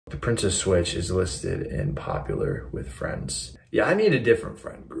The Princess Switch is listed in popular with friends. Yeah, I need a different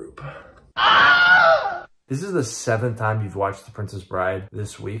friend group. This is the 7th time you've watched The Princess Bride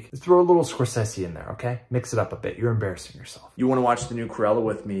this week. Let's throw a little Scorsese in there, okay? Mix it up a bit. You're embarrassing yourself. You want to watch the new Cruella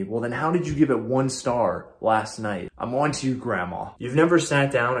with me? Well, then how did you give it 1 star last night? I'm on to you, Grandma. You've never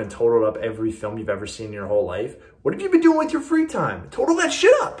sat down and totaled up every film you've ever seen in your whole life. What have you been doing with your free time? Total that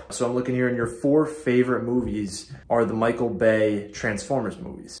shit up. So I'm looking here and your 4 favorite movies are the Michael Bay Transformers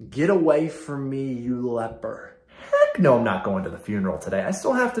movies. Get away from me, you leper. Heck no, I'm not going to the funeral today. I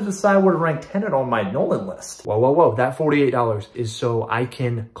still have to decide where to rank Tenet on my Nolan list. Whoa, whoa, whoa. That $48 is so I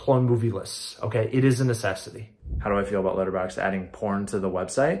can clone movie lists, okay? It is a necessity. How do I feel about Letterboxd adding porn to the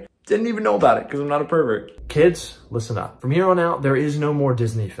website? Didn't even know about it because I'm not a pervert. Kids, listen up. From here on out, there is no more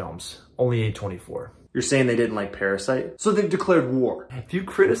Disney films. Only A24. You're saying they didn't like Parasite? So they've declared war. If you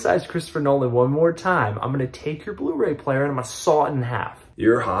criticize Christopher Nolan one more time, I'm gonna take your Blu-ray player and I'm gonna saw it in half.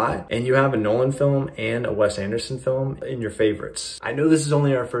 You're hot, and you have a Nolan film and a Wes Anderson film in your favorites. I know this is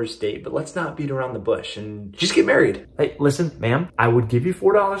only our first date, but let's not beat around the bush and just get married. Hey, listen, ma'am, I would give you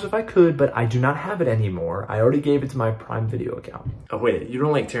 $4 if I could, but I do not have it anymore. I already gave it to my Prime Video account. Oh wait, you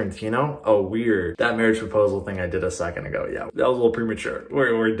don't like Tarantino? Oh, weird. That marriage proposal thing I did a second ago, yeah. That was a little premature.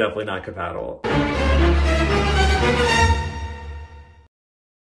 We're definitely not compatible.